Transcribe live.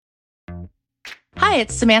Hi,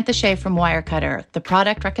 it's Samantha Shea from Wirecutter, the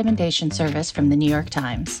product recommendation service from the New York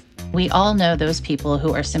Times. We all know those people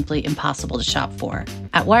who are simply impossible to shop for.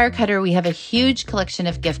 At Wirecutter, we have a huge collection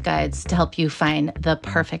of gift guides to help you find the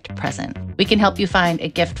perfect present. We can help you find a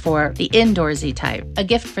gift for the indoorsy type, a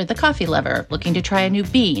gift for the coffee lover looking to try a new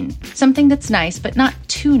bean, something that's nice but not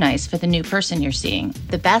too nice for the new person you're seeing,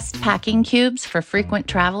 the best packing cubes for frequent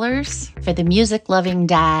travelers, for the music-loving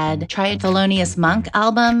dad, try a Thelonious Monk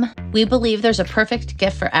album. We believe there's a perfect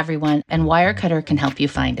gift for everyone, and Wirecutter can help you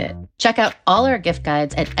find it. Check out all our gift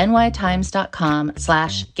guides at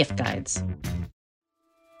nytimes.com/gift guides.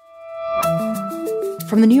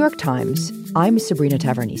 From the New York Times, I'm Sabrina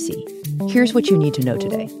Tavernisi. Here's what you need to know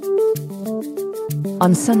today.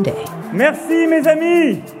 On Sunday, Merci, mes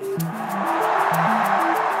amis!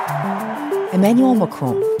 Emmanuel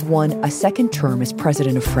Macron won a second term as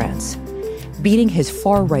president of France, beating his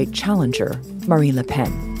far-right challenger, Marine Le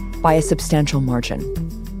Pen, by a substantial margin.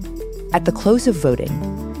 At the close of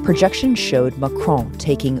voting, projections showed Macron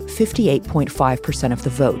taking 58.5% of the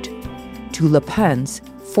vote to Le Pen's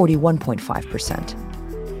 41.5%.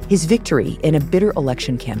 His victory in a bitter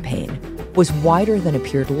election campaign was wider than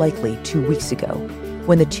appeared likely 2 weeks ago,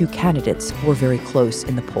 when the two candidates were very close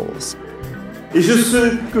in the polls. Et je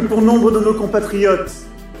sais que pour nombre de nos compatriotes,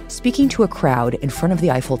 Speaking to a crowd in front of the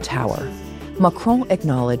Eiffel Tower, Macron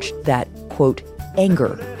acknowledged that, quote,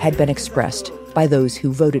 anger had been expressed by those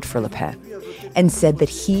who voted for Le Pen, and said that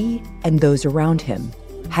he and those around him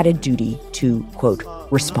had a duty to, quote,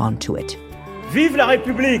 respond to it. vive la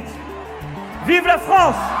République! Vive la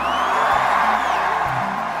France!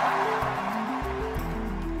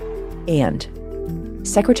 And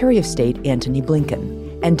Secretary of State Antony Blinken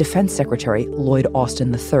and Defense Secretary Lloyd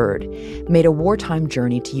Austin III made a wartime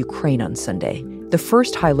journey to Ukraine on Sunday, the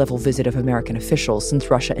first high-level visit of American officials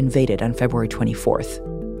since Russia invaded on February 24th.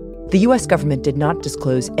 The U.S. government did not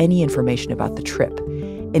disclose any information about the trip,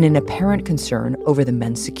 in an apparent concern over the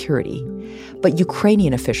men's security, but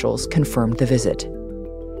Ukrainian officials confirmed the visit.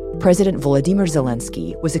 President Volodymyr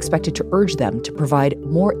Zelensky was expected to urge them to provide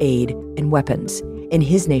more aid and weapons in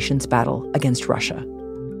his nation's battle against Russia.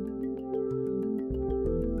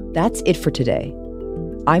 That's it for today.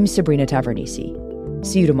 I'm Sabrina Tavernisi.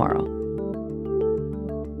 See you tomorrow.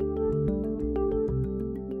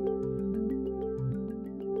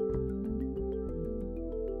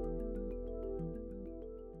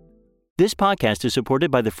 This podcast is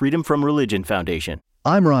supported by the Freedom From Religion Foundation.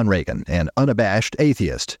 I'm Ron Reagan, an unabashed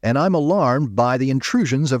atheist, and I'm alarmed by the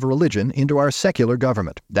intrusions of religion into our secular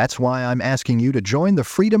government. That's why I'm asking you to join the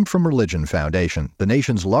Freedom From Religion Foundation, the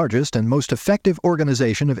nation's largest and most effective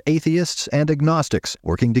organization of atheists and agnostics,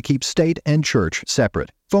 working to keep state and church separate.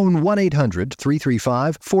 Phone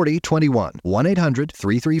 1-800-335-4021,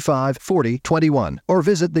 1-800-335-4021, or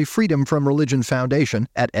visit the Freedom From Religion Foundation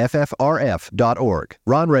at ffrf.org.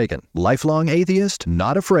 Ron Reagan, lifelong atheist,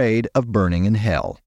 not afraid of burning in hell.